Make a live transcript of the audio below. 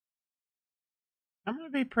I'm going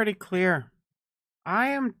to be pretty clear.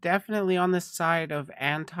 I am definitely on the side of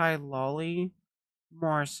anti-lolly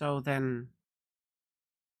more so than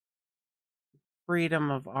freedom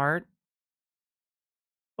of art.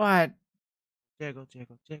 But jiggle,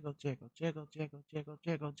 jiggle, jiggle, jiggle, jiggle, jiggle, jiggle,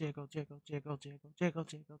 jiggle, jiggle, jiggle, jiggle, jiggle, jiggle,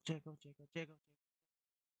 jiggle, jiggle, jiggle, jiggle.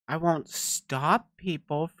 I won't stop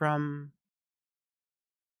people from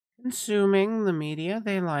consuming the media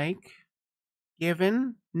they like,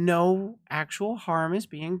 given no actual harm is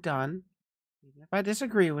being done, even if I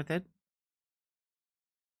disagree with it.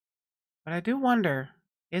 But I do wonder,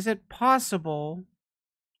 is it possible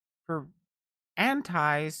for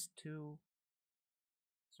antis to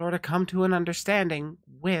sort of come to an understanding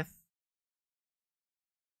with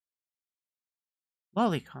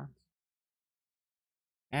lolicons?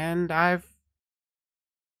 And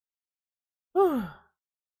whew,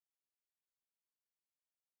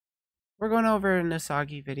 we're going over a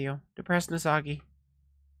Nousagi video. Depressed Nousagi.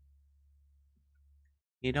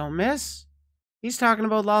 You don't miss? He's talking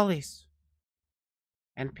about lollies.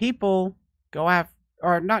 And people go after,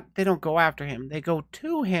 or not, they don't go after him. They go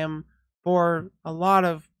to him for a lot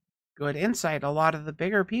of good insight. A lot of the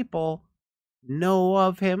bigger people know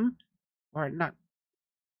of him, or not.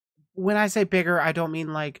 When I say bigger, I don't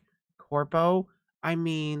mean like corpo. I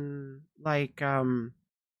mean like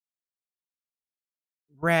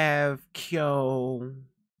Rev, Kyo,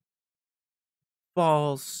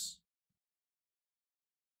 False,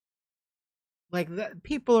 like the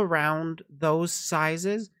people around those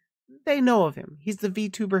sizes, they know of him. He's the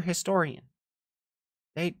VTuber historian.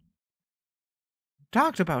 They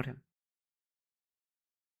talked about him.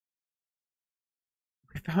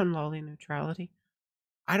 We found lolly neutrality.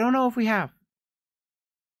 I don't know if we have.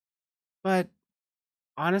 But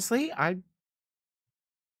honestly, I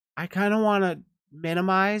kind of want to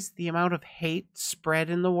minimize the amount of hate spread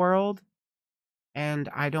in the world, and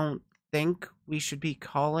I don't think we should be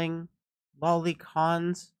calling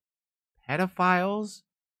lolicons pedophiles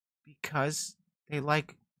because they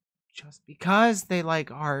like just because they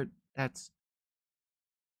like art that's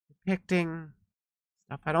depicting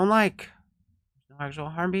stuff I don't like. There's no actual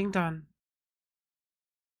harm being done.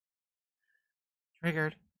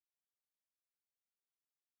 Triggered.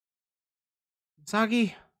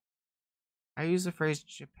 Sagi, I used the phrase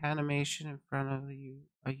Japanimation in front of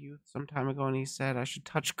a youth some time ago, and he said I should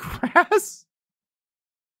touch grass.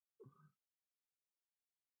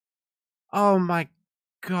 Oh my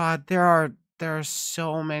god, there are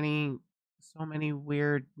so many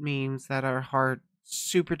weird memes that are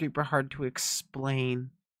super duper hard to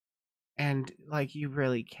explain, and like you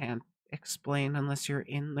really can't explain unless you're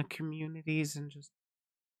in the communities and just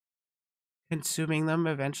consuming them.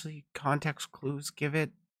 Eventually, context clues give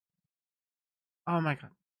it. Oh my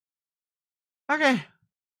god. Okay,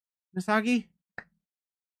 Misagi,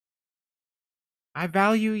 I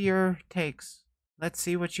value your takes. Let's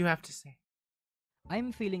see what you have to say.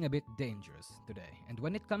 I'm feeling a bit dangerous today, and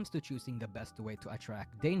when it comes to choosing the best way to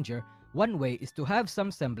attract danger, one way is to have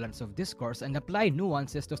some semblance of discourse and apply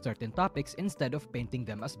nuances to certain topics instead of painting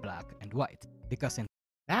them as black and white. Because in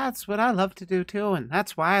That's what I love to do too, and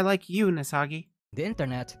that's why I like you, Nisagi. the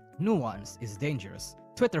internet, nuance is dangerous.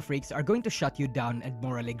 Twitter freaks are going to shut you down and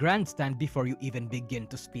morally grandstand before you even begin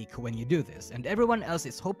to speak when you do this, and everyone else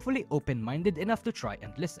is hopefully open-minded enough to try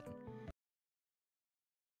and listen.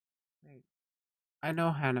 Wait, I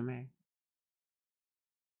know Haname.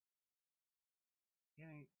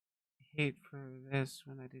 Getting hate for this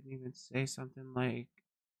when I didn't even say something like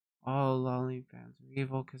all lolly fans are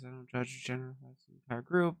evil because I don't judge or generalize the entire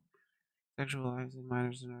group. Sexualizing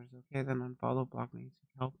minors and others. Okay, then unfollow, block me, seek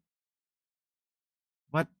help.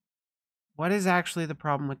 What what is actually the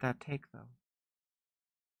problem with that take though?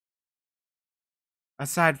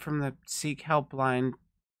 Aside from the seek help line,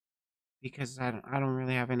 because I don't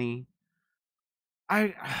really have any.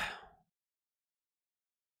 I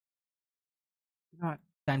you know what?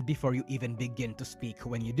 And before you even begin to speak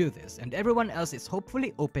when you do this, and everyone else is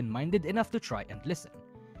hopefully open-minded enough to try and listen.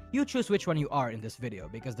 You choose which one you are in this video,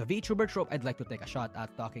 because the VTuber trope I'd like to take a shot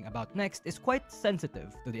at talking about next is quite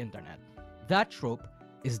sensitive to the internet. That trope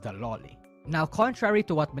is the lolly. Now, contrary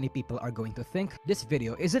to what many people are going to think, this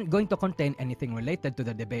video isn't going to contain anything related to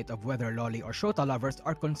the debate of whether lolly or shota lovers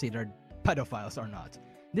are considered pedophiles or not.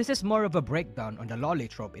 This is more of a breakdown on the lolly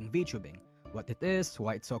trope in VTubing, what it is,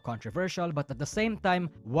 why it's so controversial, but at the same time,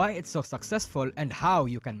 why it's so successful and how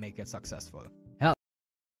you can make it successful. Hell,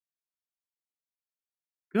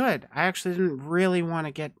 Good. I actually didn't really want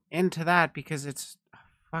to get into that because it's a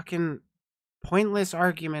fucking pointless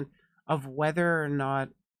argument of whether or not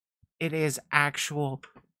it is actual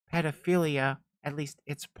pedophilia at least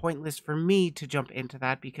it's pointless for me to jump into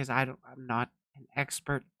that because I'm not an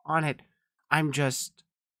expert on it. I'm just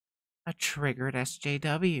a triggered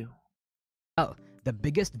SJW. Well, the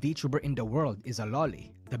biggest VTuber in the world is a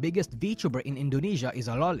lolly. The biggest VTuber in Indonesia is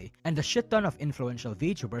a lolly, and a shit ton of influential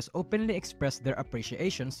VTubers openly express their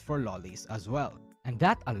appreciations for lollies as well. And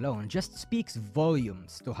that alone just speaks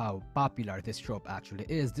volumes to how popular this trope actually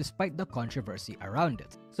is despite the controversy around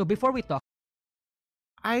it. So before we talk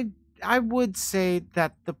I would say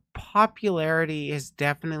that the popularity is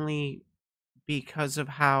definitely because of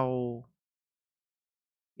how,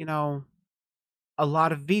 you know, a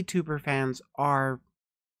lot of VTuber fans are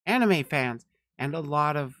anime fans, and a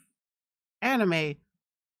lot of anime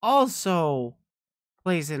also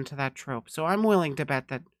plays into that trope. So I'm willing to bet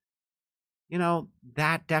that,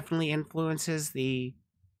 that definitely influences the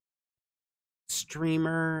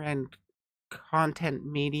streamer and content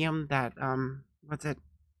medium that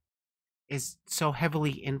is so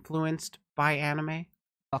heavily influenced by anime.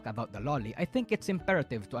 about the lolly, I think it's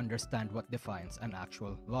imperative to understand what defines an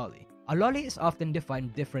actual lolly. A lolly is often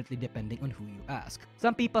defined differently depending on who you ask.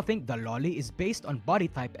 Some people think the lolly is based on body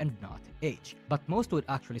type and not age, but most would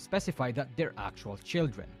actually specify that they're actual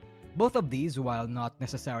children. Both of these, while not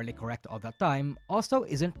necessarily correct all the time, also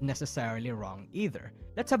isn't necessarily wrong either.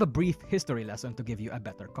 Let's have a brief history lesson to give you a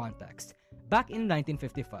better context. Back in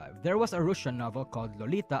 1955, there was a Russian novel called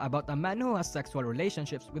Lolita about a man who has sexual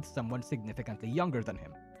relationships with someone significantly younger than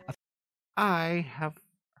him. I have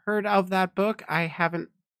heard of that book. I haven't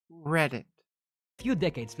read it. A few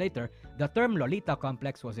decades later, the term Lolita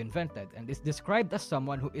complex was invented and is described as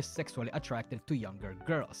someone who is sexually attracted to younger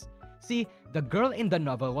girls. See, the girl in the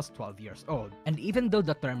novel was 12 years old, and even though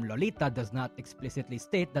the term Lolita does not explicitly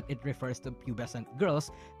state that it refers to pubescent girls,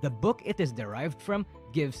 the book it is derived from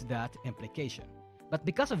gives that implication. But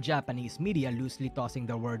because of Japanese media loosely tossing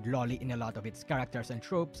the word lolly in a lot of its characters and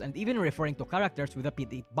tropes, and even referring to characters with a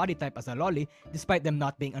petite body type as a lolly, despite them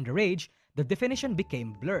not being underage, the definition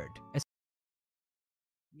became blurred.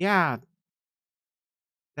 Yeah,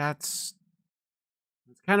 that's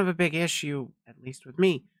kind of a big issue, at least with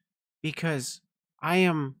me, because I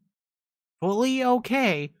am fully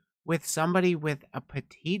okay with somebody with a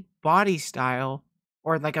petite body style,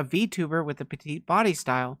 or like a VTuber with a petite body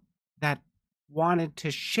style that wanted to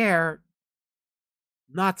share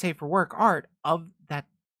not safe for work art of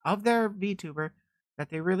their VTuber that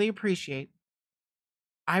they really appreciate.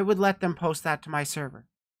 I would let them post that to my server.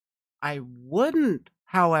 I wouldn't,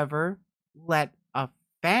 however, let a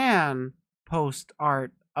fan post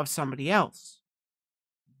art of somebody else.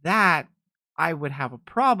 That I would have a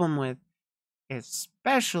problem with,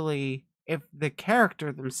 especially if the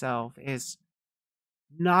character themselves is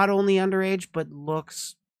not only underage but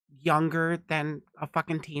looks younger than a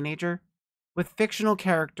fucking teenager. With fictional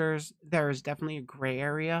characters, there is definitely a gray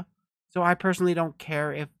area. So I personally don't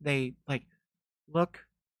care if they look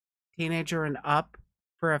teenager and up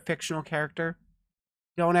for a fictional character.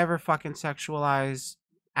 Don't ever fucking sexualize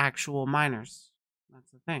actual minors. That's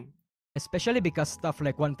the thing. Especially because stuff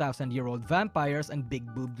like 1,000-year-old vampires and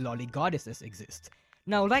big-boobed lolly goddesses exist.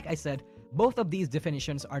 Now, like I said, both of these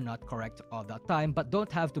definitions are not correct all the time, but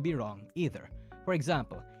don't have to be wrong either. For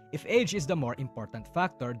example, if age is the more important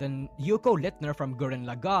factor, then Yuko Littner from Gurren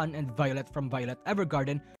Lagann and Violet from Violet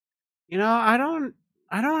Evergarden. I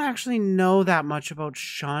don't actually know that much about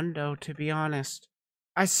Shondo, to be honest.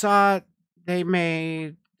 I saw they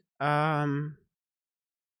made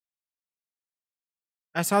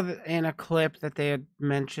I saw that in a clip that they had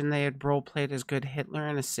mentioned they had roleplayed as Good Hitler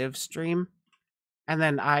in a Civ stream. And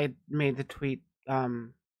then I made the tweet,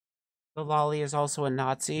 the lolly is also a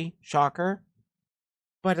Nazi. Shocker.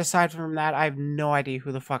 But aside from that, I have no idea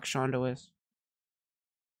who the fuck Shondo is.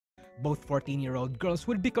 Both 14-year-old girls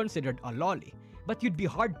would be considered a lolly, but you'd be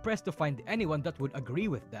hard-pressed to find anyone that would agree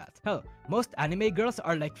with that. Hell, most anime girls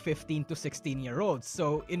are like 15 to 16-year-olds,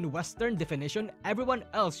 so in Western definition, everyone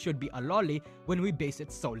else should be a lolly when we base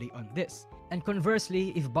it solely on this. And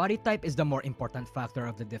conversely, if body type is the more important factor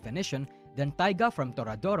of the definition, then Taiga from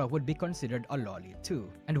Toradora would be considered a lolly too.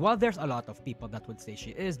 And while there's a lot of people that would say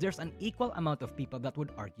she is, there's an equal amount of people that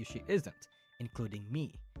would argue she isn't, including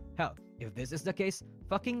me. Hell, if this is the case,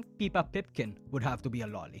 fucking Pipa Pipkin would have to be a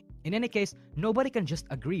lolly. In any case, nobody can just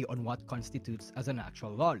agree on what constitutes as an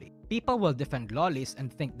actual lolly. People will defend lollies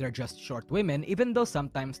and think they're just short women, even though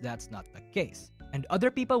sometimes that's not the case. And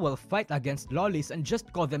other people will fight against lollies and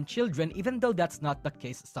just call them children, even though that's not the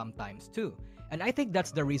case sometimes too. And I think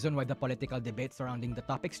that's the reason why the political debate surrounding the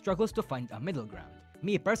topic struggles to find a middle ground.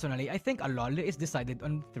 Me personally, I think a lolly is decided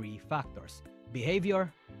on 3 factors: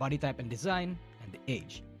 behavior, body type and design, and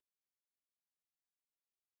age.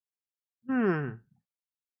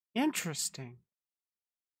 Interesting.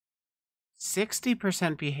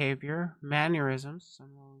 60% behavior, mannerisms. Some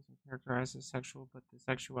roles are characterized as sexual, but the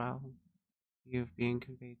sexuality of being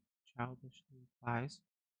conveyed childishly applies.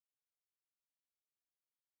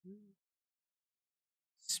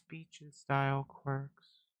 Speech and style quirks.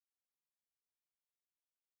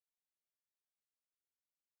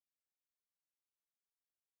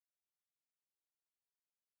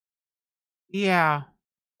 Yeah,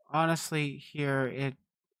 honestly, here it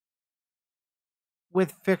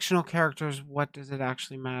with fictional characters, what does it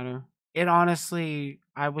actually matter? It honestly,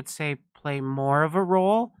 I would say, play more of a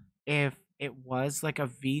role if it was like a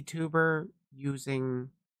VTuber using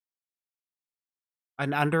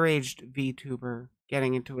an underaged VTuber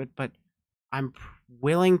getting into it, but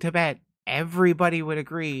willing to bet everybody would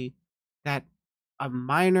agree that a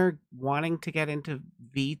minor wanting to get into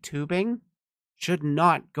VTubing should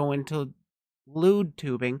not go into lewd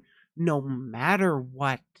tubing, no matter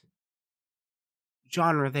what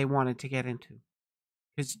genre they wanted to get into.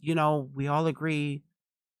 Because, we all agree,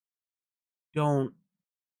 don't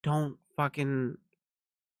fucking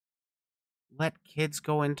let kids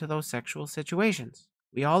go into those sexual situations.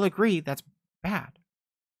 We all agree that's bad.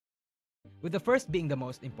 With the first being the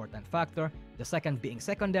most important factor, the second being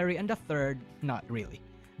secondary, and the third, not really.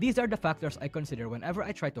 These are the factors I consider whenever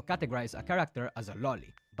I try to categorize a character as a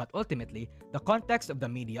loli. But ultimately, the context of the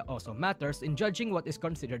media also matters in judging what is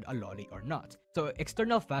considered a loli or not. So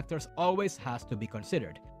external factors always has to be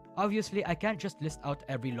considered. Obviously, I can't just list out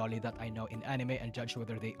every loli that I know in anime and judge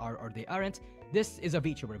whether they are or they aren't. This is a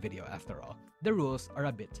VTuber video after all. The rules are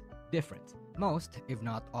a bit different. Most, if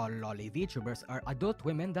not all loli VTubers are adult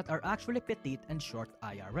women that are actually petite and short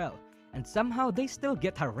IRL. And somehow they still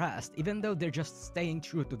get harassed even though they're just staying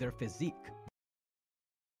true to their physique.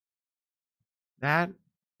 That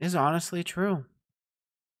is honestly true.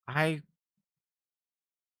 I've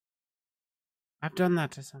done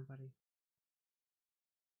that to somebody.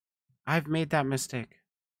 I've made that mistake.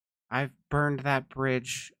 I've burned that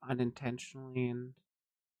bridge unintentionally, and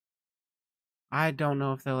I don't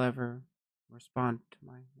know if they'll ever respond to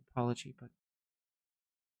my apology, but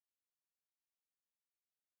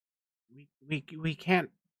we can't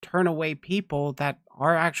turn away people that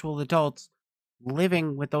are actual adults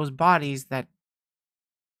living with those bodies that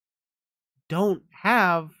don't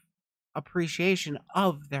have appreciation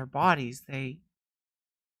of their bodies. They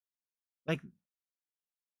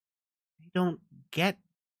don't get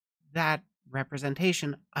that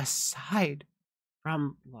representation aside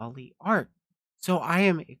from lolly art. So I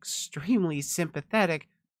am extremely sympathetic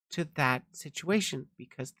to that situation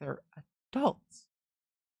because they're adults.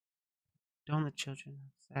 Don't let children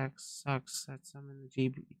have sex. Sucks that some in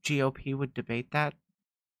the GOP would debate that.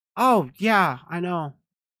 Oh, yeah, I know.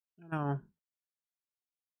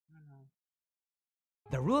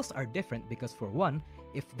 The rules are different because for one,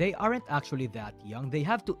 if they aren't actually that young, they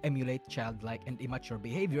have to emulate childlike and immature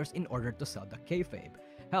behaviors in order to sell the kayfabe.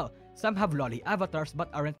 Hell, some have lolly avatars but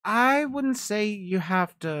aren't. I wouldn't say you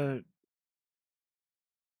have to.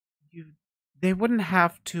 They wouldn't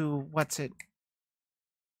have to.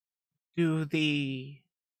 Do the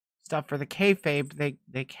stuff for the kayfabe.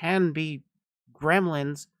 They can be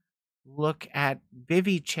gremlins. Look at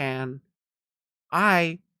Vivi-chan.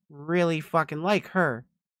 I really fucking like her.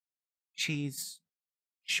 She's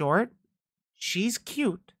short. She's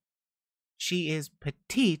cute. She is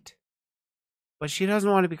petite. But she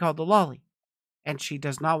doesn't want to be called a lolly. And she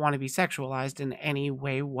does not want to be sexualized in any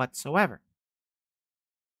way whatsoever.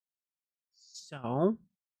 So,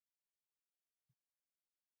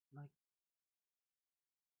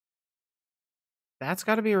 that's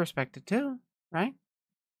got to be respected too, right?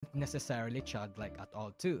 Necessarily childlike at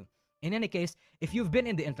all too. In any case, if you've been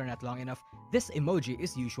in the internet long enough, this emoji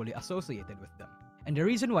is usually associated with them. And the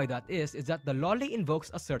reason why that is that the lolly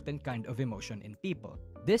invokes a certain kind of emotion in people.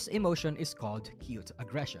 This emotion is called cute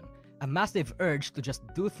aggression, a massive urge to just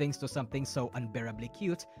do things to something so unbearably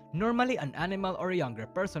cute, normally an animal or a younger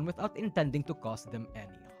person without intending to cause them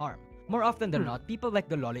any harm. More often than not, people like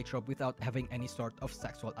the lolly trope without having any sort of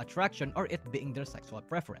sexual attraction or it being their sexual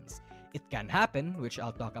preference. It can happen, which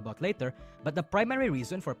I'll talk about later, but the primary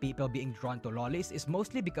reason for people being drawn to lollies is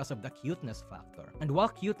mostly because of the cuteness factor. And while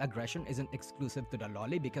cute aggression isn't exclusive to the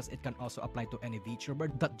lolly because it can also apply to any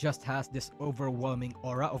VTuber that just has this overwhelming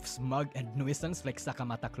aura of smug and nuisance like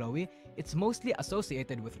Sakamata Chloe, it's mostly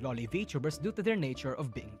associated with lolly VTubers due to their nature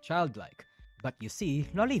of being childlike. But you see,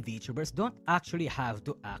 lolly VTubers don't actually have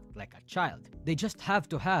to act like a child. They just have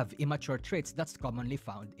to have immature traits that's commonly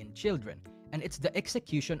found in children. and it's the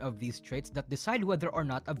execution of these traits that decide whether or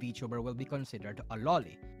not a VTuber will be considered a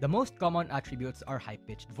loli. The most common attributes are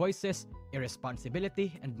high-pitched voices,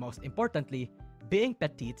 irresponsibility, and most importantly, being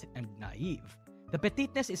petite and naive. The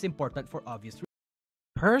petiteness is important for obvious reasons.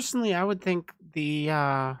 Personally, I would think the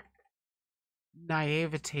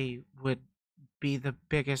naivety would be the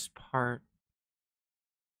biggest part.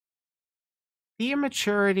 The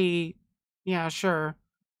immaturity, yeah, sure.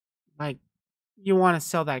 Like, you want to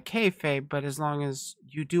sell that kayfabe, but as long as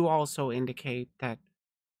you do also indicate that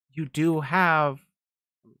you do have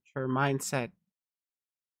a mature mindset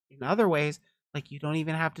in other ways, like you don't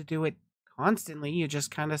even have to do it constantly. You just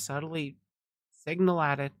kind of subtly signal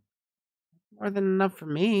at it. More than enough for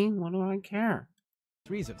me. What do I care?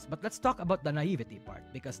 Reasons, but let's talk about the naivety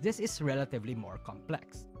part because this is relatively more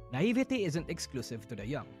complex. Naivety isn't exclusive to the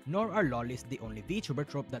young, nor are lolis the only VTuber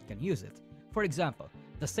trope that can use it. For example,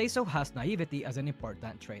 the Seiso has naivety as an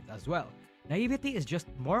important trait as well. Naivety is just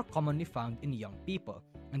more commonly found in young people,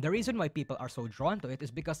 and the reason why people are so drawn to it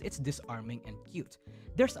is because it's disarming and cute.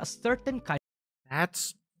 There's a certain kind.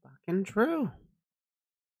 That's fucking true.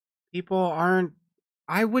 People aren't.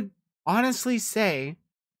 I would honestly say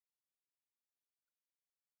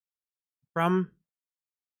from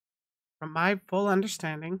my full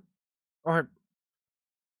understanding, or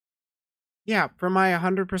yeah, from my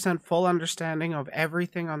 100% full understanding of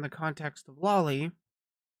everything on the context of lolly,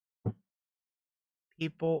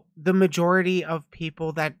 the majority of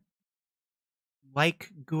people that like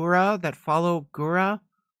Gura, that follow Gura,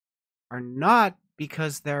 are not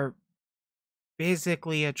because they're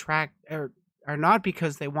physically or are not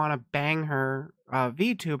because they want to bang her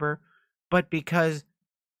VTuber, but because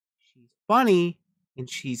she's funny and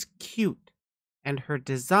she's cute, and her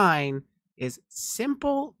design is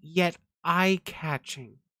simple yet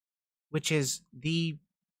eye-catching, which is the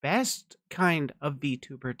best kind of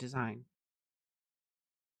VTuber design.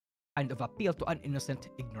 Kind of appeal to an innocent,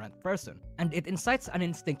 ignorant person, and it incites an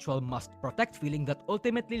instinctual must-protect feeling that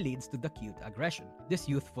ultimately leads to the cute aggression. This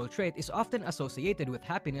youthful trait is often associated with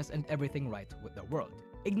happiness and everything right with the world.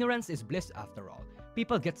 Ignorance is bliss after all.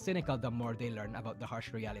 People get cynical the more they learn about the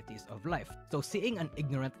harsh realities of life, so seeing an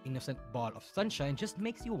ignorant, innocent ball of sunshine just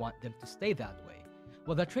makes you want them to stay that way.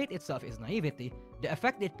 While the trait itself is naivety, the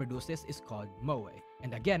effect it produces is called moe,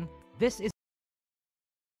 and again, this is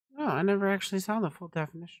Oh, I never actually saw the full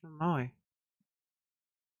definition of moe.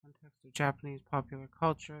 Context of Japanese popular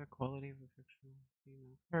culture, the quality of a fictional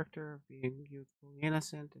female character, being youthfully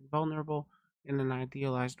innocent and vulnerable in an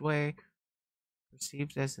idealized way,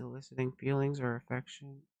 perceived as eliciting feelings or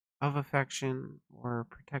affection or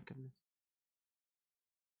protectiveness.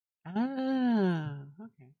 Ah,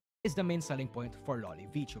 okay. is the main selling point for loli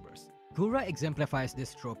VTubers. Gura exemplifies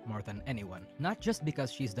this trope more than anyone, not just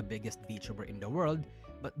because she's the biggest VTuber in the world,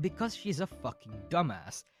 but because she's a fucking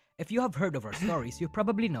dumbass. If you have heard of her stories, you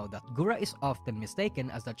probably know that Gura is often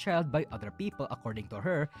mistaken as a child by other people. According to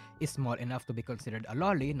her, is small enough to be considered a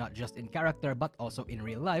loli, not just in character but also in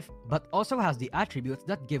real life, but also has the attributes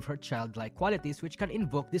that give her childlike qualities which can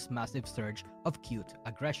invoke this massive surge of cute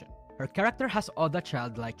aggression. Her character has all the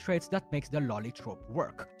childlike traits that makes the loli trope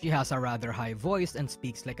work. She has a rather high voice and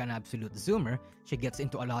speaks like an absolute zoomer. She gets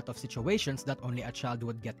into a lot of situations that only a child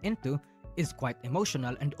would get into, is quite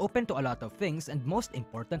emotional and open to a lot of things, and most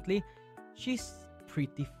importantly, she's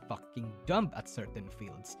pretty fucking dumb at certain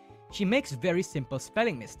fields. She makes very simple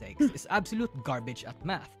spelling mistakes, is absolute garbage at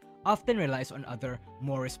math, often relies on other,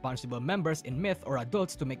 more responsible members in myth or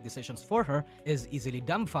adults to make decisions for her, is easily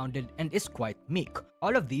dumbfounded, and is quite meek.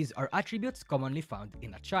 All of these are attributes commonly found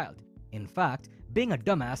in a child. In fact, being a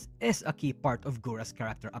dumbass is a key part of Gura's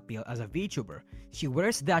character appeal as a VTuber. She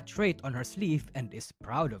wears that trait on her sleeve and is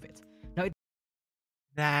proud of it.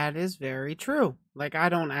 That is very true. Like, I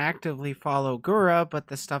don't actively follow Gura, but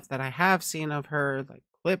the stuff that I have seen of her, like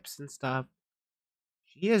clips and stuff,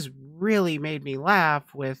 she has really made me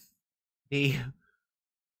laugh with the,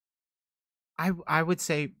 I would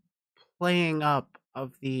say, playing up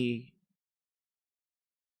of the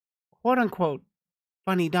quote unquote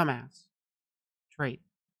funny dumbass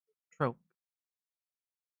trope.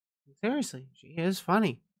 Seriously, she is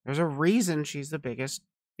funny. There's a reason she's the biggest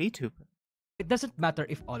VTuber. It doesn't matter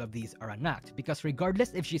if all of these are an act, because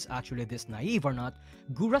regardless if she's actually this naive or not,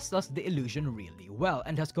 Gura sells the illusion really well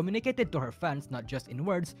and has communicated to her fans not just in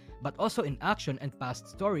words, but also in action and past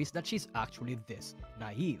stories that she's actually this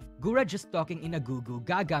naive. Gura just talking in a goo goo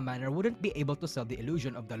gaga manner wouldn't be able to sell the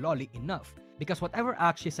illusion of the loli enough. because whatever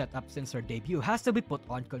act she set up since her debut has to be put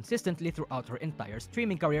on consistently throughout her entire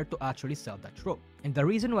streaming career to actually sell that trope. And the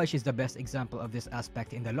reason why she's the best example of this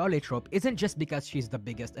aspect in the lolly trope isn't just because she's the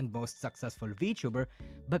biggest and most successful VTuber,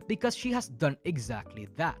 but because she has done exactly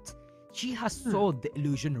that. She has sold the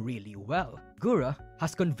illusion really well. Gura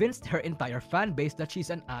has convinced her entire fan base that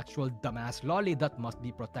she's an actual dumbass lolly that must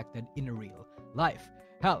be protected in real life.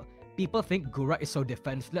 Hell, people think Gura is so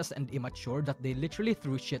defenseless and immature that they literally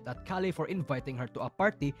threw shit at Callie for inviting her to a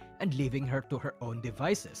party and leaving her to her own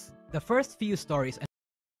devices. The first few stories and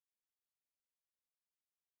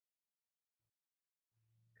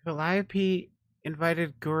Calliope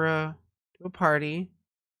invited Gura to a party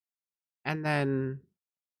and then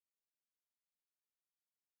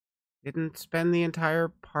didn't spend the entire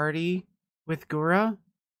party with Gura?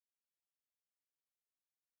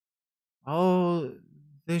 Oh,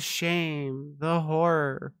 the shame, the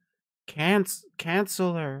horror.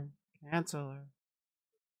 Cancel her. Cancel her.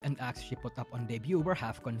 and acts she put up on debut were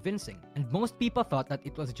half convincing, and most people thought that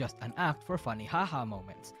it was just an act for funny haha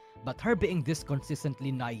moments. But her being this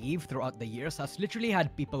consistently naive throughout the years has literally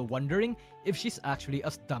had people wondering if she's actually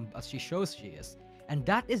as dumb as she shows she is. And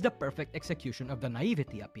that is the perfect execution of the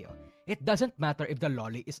naivety appeal. It doesn't matter if the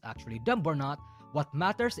lolly is actually dumb or not, what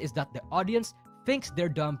matters is that the audience thinks they're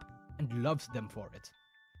dumb and loves them for it.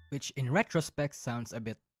 Which in retrospect sounds a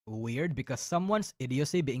bit weird because someone's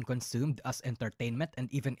idiocy being consumed as entertainment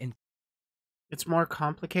and even in It's more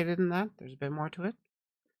complicated than that. There's a bit more to it.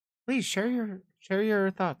 Please share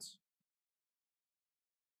your thoughts.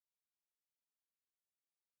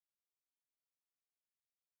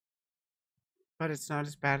 But it's not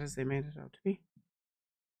as bad as they made it out to be.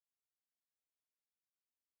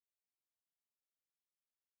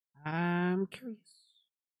 I'm curious.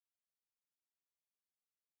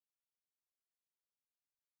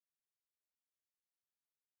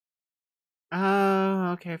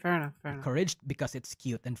 Okay, fair enough, fair enough. encouraged because it's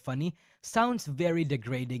cute and funny sounds very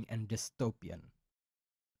degrading and dystopian.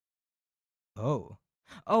 Oh.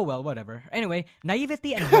 Oh well, whatever. Anyway,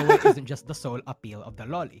 naivety and joy isn't just the sole appeal of the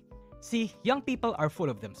lolly. See, young people are full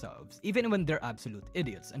of themselves, even when they're absolute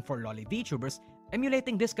idiots, and for lolly VTubers,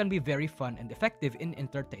 emulating this can be very fun and effective in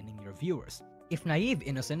entertaining your viewers. If naive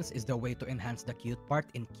innocence is the way to enhance the cute part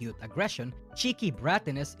in cute aggression, cheeky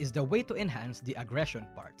brattiness is the way to enhance the aggression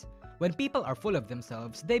part. When people are full of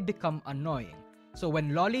themselves, they become annoying. So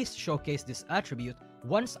when lollies showcase this attribute,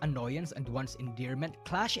 one's annoyance and one's endearment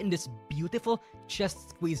clash in this beautiful,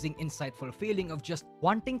 chest-squeezing, insightful feeling of just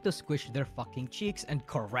wanting to squish their fucking cheeks and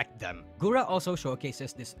correct them. Gura also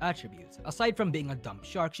showcases this attribute. Aside from being a dumb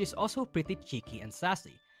shark, she's also pretty cheeky and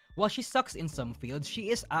sassy. While she sucks in some fields, she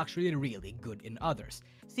is actually really good in others.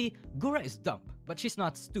 See, Gura is dumb, but she's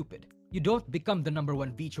not stupid. You don't become the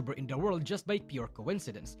 #1 VTuber in the world just by pure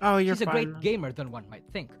coincidence. Oh, you're She's a fine. great gamer than one might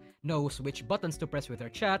think, knows which buttons to press with her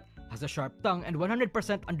chat, has a sharp tongue, and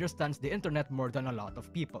 100% understands the internet more than a lot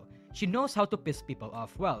of people. She knows how to piss people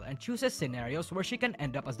off well, and chooses scenarios where she can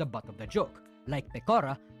end up as the butt of the joke. Like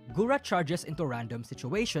Pecora, Gura charges into random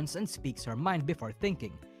situations and speaks her mind before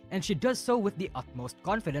thinking. And she does so with the utmost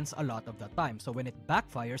confidence a lot of the time, so when it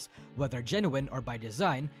backfires, whether genuine or by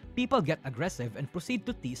design, people get aggressive and proceed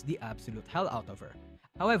to tease the absolute hell out of her.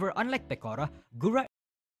 However, unlike Pecora, Gura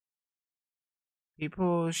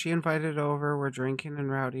People she invited over were drinking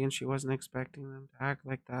and rowdy, and she wasn't expecting them to act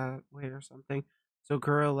like that way or something. So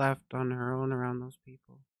Gura left on her own around those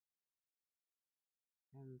people.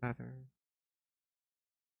 And better.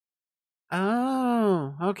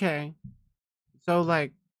 Oh, okay. So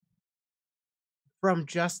like from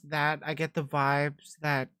just that, I get the vibes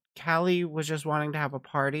that Callie was just wanting to have a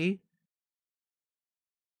party.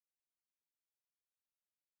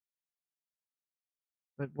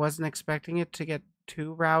 But wasn't expecting it to get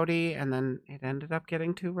too rowdy, and then it ended up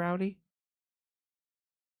getting too rowdy.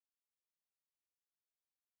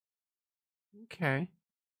 Okay.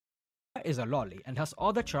 is a lolly and has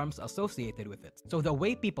all the charms associated with it. So the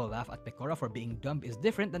way people laugh at Pecora for being dumb is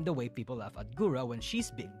different than the way people laugh at Gura when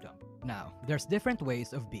she's being dumb. Now, there's different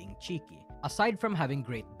ways of being cheeky. Aside from having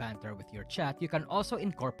great banter with your chat, you can also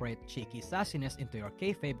incorporate cheeky sassiness into your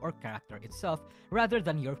kayfabe or character itself rather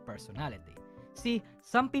than your personality. See,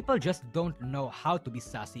 some people just don't know how to be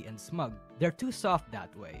sassy and smug. They're too soft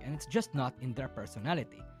that way, and it's just not in their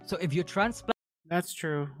personality. So if you transplant That's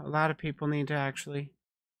true. A lot of people need to actually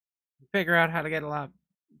figure out how to get a lot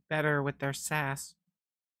better with their sass.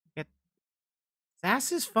 Get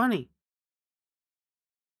sass is funny.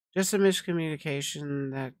 Just a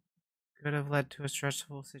miscommunication that could have led to a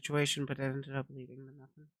stressful situation, but ended up leading to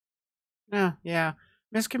nothing. No, yeah.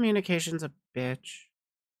 Miscommunication's a bitch.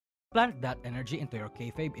 Plant that energy into your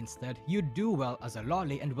kayfabe instead, you do well as a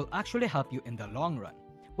lolly and will actually help you in the long run.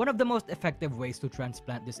 One of the most effective ways to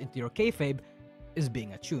transplant this into your kayfabe is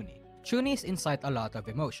being a chunie. Chunies incite a lot of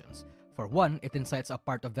emotions. For one, it incites a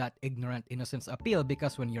part of that ignorant innocence appeal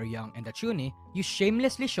because when you're young and a chunie, you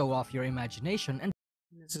shamelessly show off your imagination and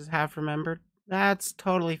This is half remembered. That's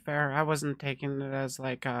totally fair. I wasn't taking it as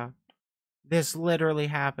like this literally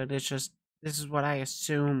happened. It's just this is what I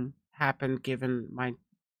assume happened given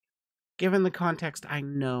the context I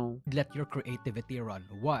know. let your creativity run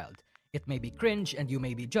wild. It may be cringe and you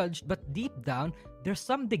may be judged, but deep down, there's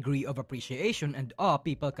some degree of appreciation and awe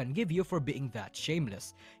people can give you for being that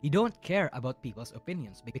shameless. You don't care about people's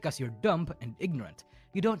opinions because you're dumb and ignorant.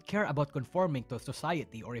 You don't care about conforming to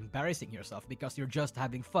society or embarrassing yourself because you're just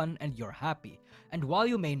having fun and you're happy. And while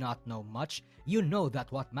you may not know much, you know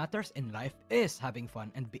that what matters in life is having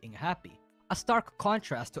fun and being happy. A stark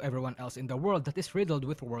contrast to everyone else in the world that is riddled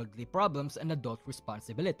with worldly problems and adult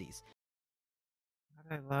responsibilities. God,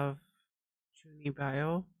 I love Junie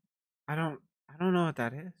Bio. I don't know what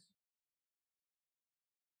that is.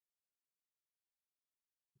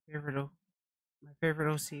 My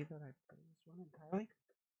favorite OC that I played this one entirely.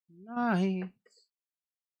 Nice.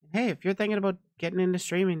 And hey, if you're thinking about getting into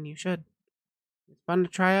streaming, you should. It's fun to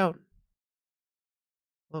try out.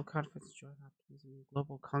 Low confidence, joy, optimism, and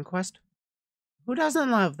global conquest. Who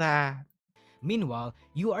doesn't love that? Meanwhile,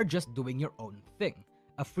 you are just doing your own thing,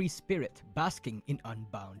 a free spirit basking in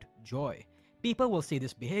unbound joy. People will see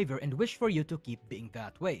this behavior and wish for you to keep being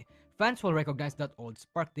that way. Fans will recognize that old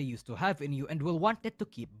spark they used to have in you and will want it to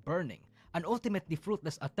keep burning. An ultimately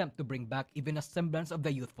fruitless attempt to bring back even a semblance of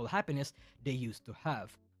the youthful happiness they used to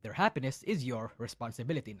have. Their happiness is your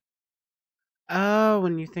responsibility. Oh,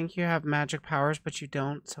 when you think you have magic powers but you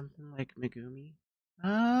don't, something like Megumi.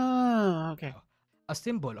 Oh, okay. A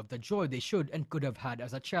symbol of the joy they should and could have had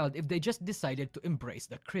as a child if they just decided to embrace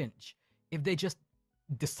the cringe. If they just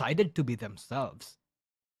decided to be themselves.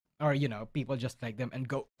 Or, people just like them and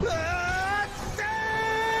go.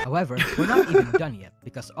 However, we're not even done yet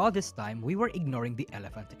because all this time we were ignoring the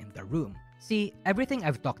elephant in the room. See, everything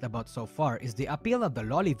I've talked about so far is the appeal of the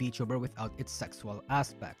lolly VTuber without its sexual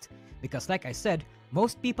aspect. Because like I said,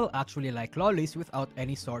 most people actually like lollies without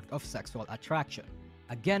any sort of sexual attraction.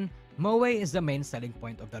 Again, moe is the main selling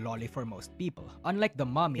point of the lolly for most people, unlike the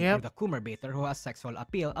mommy or the kumerbaiter who has sexual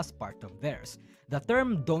appeal as part of theirs. The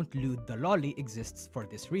term "don't lewd the lolly" exists for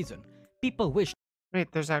this reason. People wish.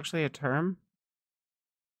 Wait, there's actually a term?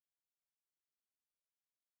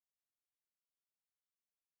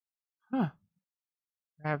 Huh.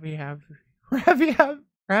 Ravioli,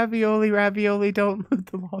 don't lewd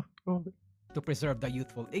the lolly. To preserve the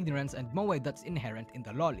youthful ignorance and moe that's inherent in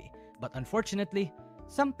the lolly. But unfortunately,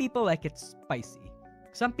 some people like it spicy.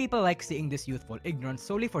 Some people like seeing this youthful ignorance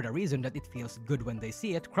solely for the reason that it feels good when they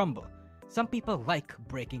see it crumble. Some people like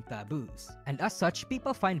breaking taboos. And as such,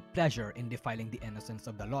 people find pleasure in defiling the innocence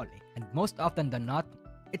of the lolly. And most often than not,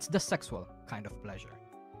 it's the sexual kind of pleasure.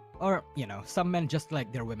 Or, some men just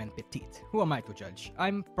like their women petite. Who am I to judge?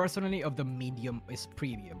 I'm personally of the medium is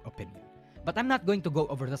premium opinion. But I'm not going to go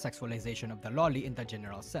over the sexualization of the lolly in the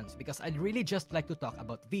general sense because I'd really just like to talk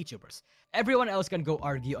about VTubers. Everyone else can go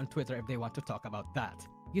argue on Twitter if they want to talk about that.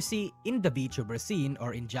 You see, in the VTuber scene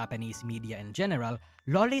or in Japanese media in general,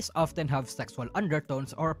 lollies often have sexual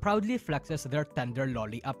undertones or proudly flexes their tender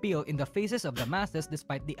lolly appeal in the faces of the masses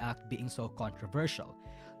despite the act being so controversial.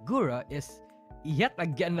 Gura is yet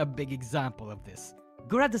again a big example of this.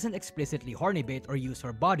 Gura doesn't explicitly hornibait or use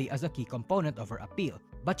her body as a key component of her appeal,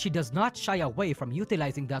 but she does not shy away from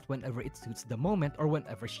utilizing that whenever it suits the moment or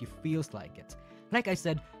whenever she feels like it. Like I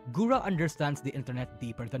said, Gura understands the internet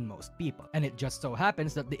deeper than most people, and it just so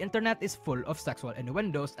happens that the internet is full of sexual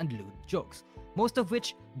innuendos and lewd jokes, most of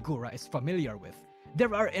which Gura is familiar with.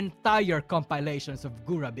 There are entire compilations of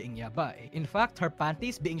Gura being yabai. In fact, her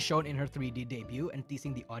panties being shown in her 3D debut and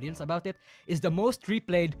teasing the audience about it is the most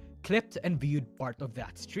replayed, clipped, and viewed part of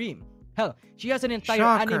that stream. Hell, she has an entire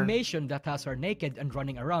animation that has her naked and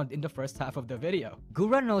running around in the first half of the video.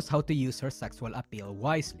 Gura knows how to use her sexual appeal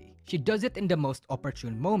wisely. She does it in the most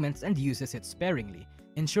opportune moments and uses it sparingly,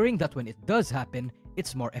 ensuring that when it does happen,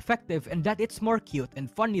 it's more effective and that it's more cute and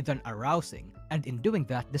funny than arousing. And in doing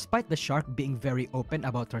that, despite the shark being very open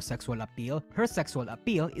about her sexual appeal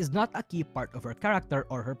is not a key part of her character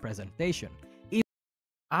or her presentation. Even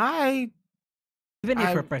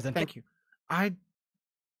if her presentation... Thank you. I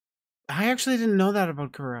actually didn't know that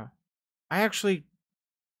about Gura. That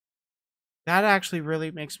actually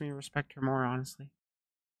really makes me respect her more, honestly.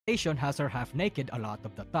 Has her half naked a lot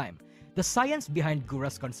of the time. The science behind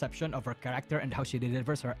Gura's conception of her character and how she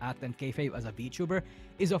delivers her act and kayfabe as a VTuber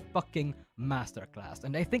is a fucking masterclass,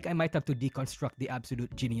 and I think I might have to deconstruct the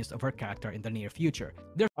absolute genius of her character in the near future.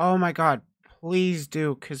 Oh my god, please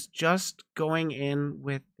do, because just going in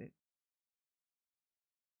with it.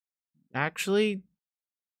 Actually,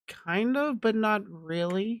 kind of, but not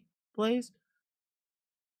really, Blaze.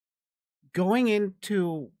 Going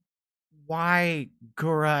into why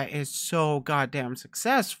Gura is so goddamn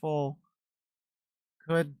successful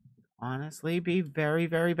could honestly be very,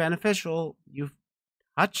 very beneficial. You've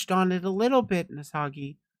touched on it a little bit,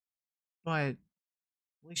 Nousagi, but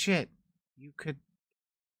holy shit, you could.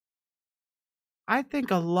 I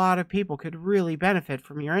think a lot of people could really benefit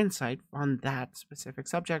from your insight on that specific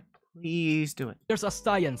subject. Please do it. There's a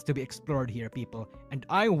science to be explored here, people, and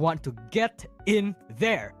I want to get in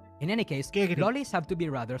there. In any case, Giggity. lollies have to be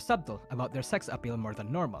rather subtle about their sex appeal more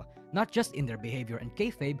than normal, not just in their behavior and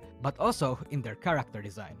kayfabe, but also in their character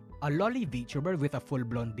design. A lolly VTuber with a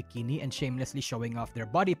full-blown bikini and shamelessly showing off their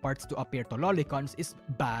body parts to appear to lollicons is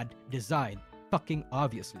bad design. Fucking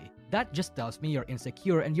obviously. That just tells me you're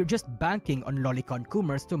insecure and you're just banking on lolicon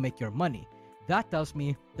coomers to make your money. That tells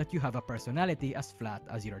me that you have a personality as flat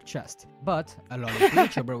as your chest. But a lolly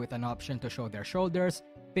VTuber with an option to show their shoulders,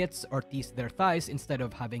 pits, or tease their thighs instead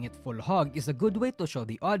of having it full hog is a good way to show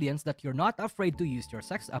the audience that you're not afraid to use your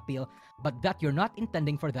sex appeal, but that you're not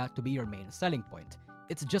intending for that to be your main selling point.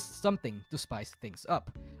 It's just something to spice things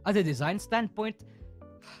up. As a design standpoint,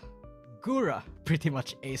 Gura pretty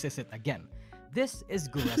much aces it again. This is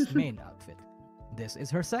Gura's main outfit. This is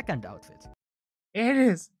her second outfit. It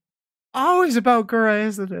is always about Gura,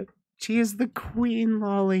 isn't it? She is the queen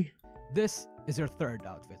lolly. This is her third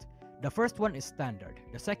outfit. The first one is standard,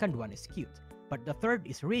 the second one is cute, but the third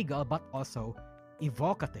is regal but also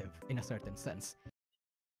evocative in a certain sense.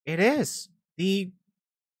 It is. The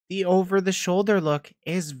over-the-shoulder look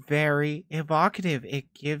is very evocative.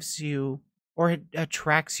 It gives you, or it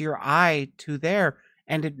attracts your eye to there,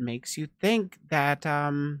 and it makes you think that,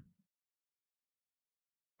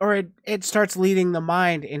 or it starts leading the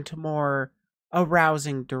mind into more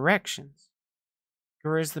arousing directions.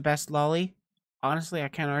 Gura is the best lolly. Honestly, I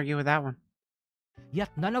can't argue with that one. Yet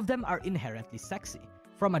none of them are inherently sexy.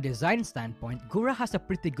 From a design standpoint, Gura has a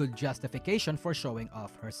pretty good justification for showing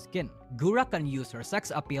off her skin. Gura can use her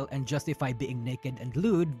sex appeal and justify being naked and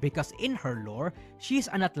lewd because in her lore, she's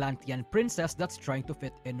an Atlantean princess that's trying to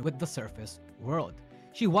fit in with the surface world.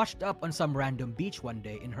 She washed up on some random beach one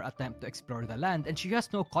day in her attempt to explore the land, and she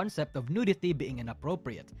has no concept of nudity being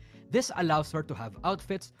inappropriate. This allows her to have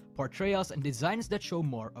outfits, portrayals, and designs that show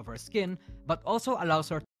more of her skin, but also allows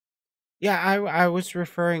her. Yeah, I was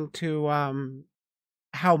referring to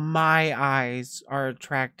how my eyes are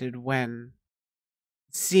attracted when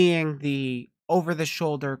seeing the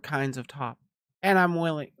over-the-shoulder kinds of top. And I'm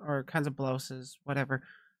willing, or kinds of blouses, whatever.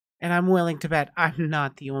 And I'm willing to bet I'm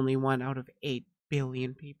not the only one out of 8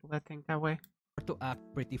 billion people that think that way. To act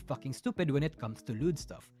pretty fucking stupid when it comes to lewd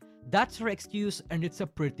stuff. That's her excuse, and it's a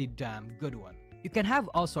pretty damn good one. You can have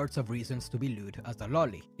all sorts of reasons to be lewd as a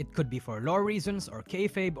lolly. It could be for lore reasons or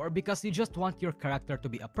kayfabe or because you just want your character to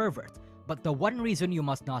be a pervert. But the one reason you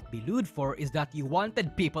must not be lewd for is that you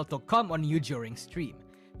wanted people to come on you during stream.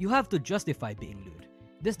 You have to justify being lewd.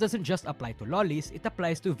 This doesn't just apply to lollies, it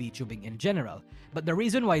applies to VTubing in general. But the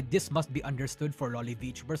reason why this must be understood for lolly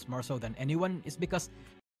VTubers more so than anyone is because...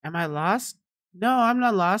 Am I lost? No, I'm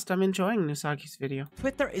not lost. I'm enjoying Nousagi's video.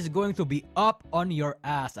 Twitter is going to be up on your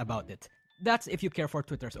ass about it. That's if you care for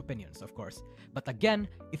Twitter's opinions, of course. But again,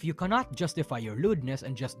 if you cannot justify your lewdness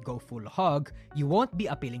and just go full hog, you won't be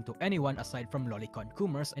appealing to anyone aside from lolicon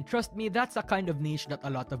coomers, and trust me, that's a kind of niche that a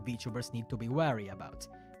lot of VTubers need to be wary about.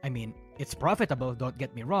 I mean, it's profitable, don't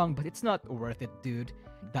get me wrong, but it's not worth it, dude.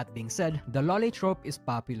 That being said, the lolly trope is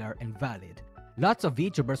popular and valid. Lots of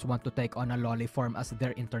VTubers want to take on a lolly form as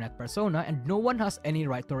their internet persona, and no one has any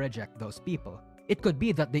right to reject those people. It could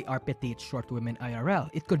be that they are petite short women IRL.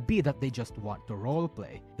 It could be that they just want to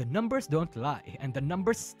roleplay. The numbers don't lie, and the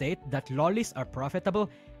numbers state that lollies are profitable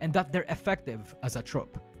and that they're effective as a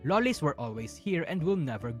trope. Lollies were always here and will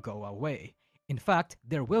never go away. In fact,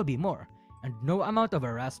 there will be more, and no amount of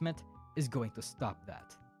harassment is going to stop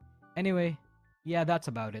that. Anyway, yeah, that's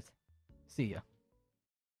about it. See ya.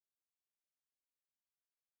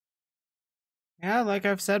 Yeah, like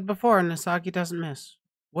I've said before, Nousagi doesn't miss.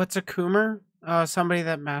 What's a coomer? Somebody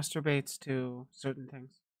that masturbates to certain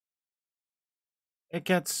things. It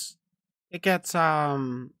gets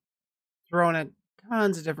thrown at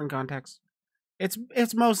tons of different contexts.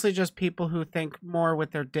 It's mostly just people who think more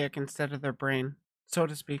with their dick instead of their brain, so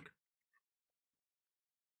to speak.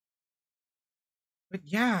 But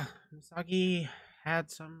yeah, Nousagi had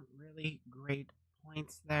some really great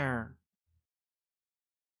points there.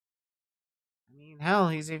 I mean, hell,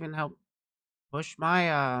 he's even helped push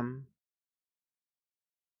my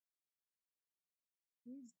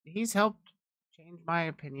he's helped change my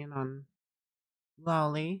opinion on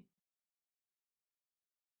Lolly.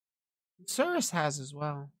 Cirrus has as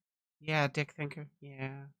well. Yeah, Dick Thinker.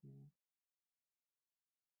 Yeah.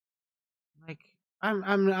 Like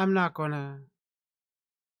I'm not gonna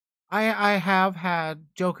I have had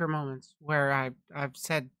Joker moments where I've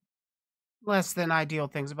said less than ideal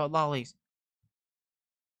things about lollies.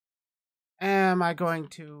 Am I going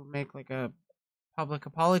to make like a public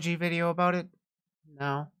apology video about it?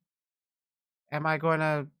 No. Am I going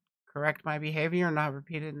to correct my behavior and not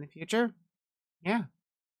repeat it in the future? Yeah.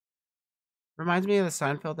 Reminds me of the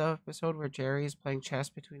Seinfeld episode where Jerry is playing chess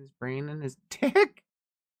between his brain and his dick.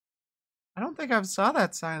 I don't think I've saw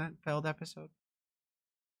that Seinfeld episode.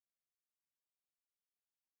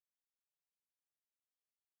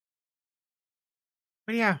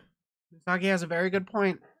 But yeah, Misaki has a very good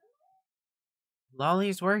point.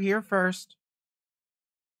 Lollies were here first.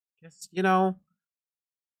 Just, the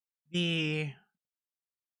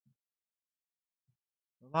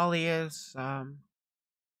lolly is an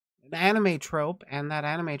anime trope, and that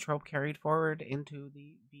anime trope carried forward into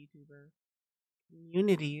the VTuber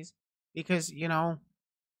communities because,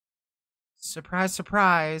 surprise,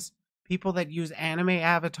 surprise, people that use anime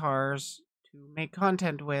avatars to make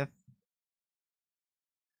content with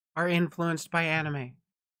are influenced by anime.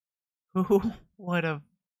 Who would have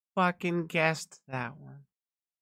fucking guessed that one?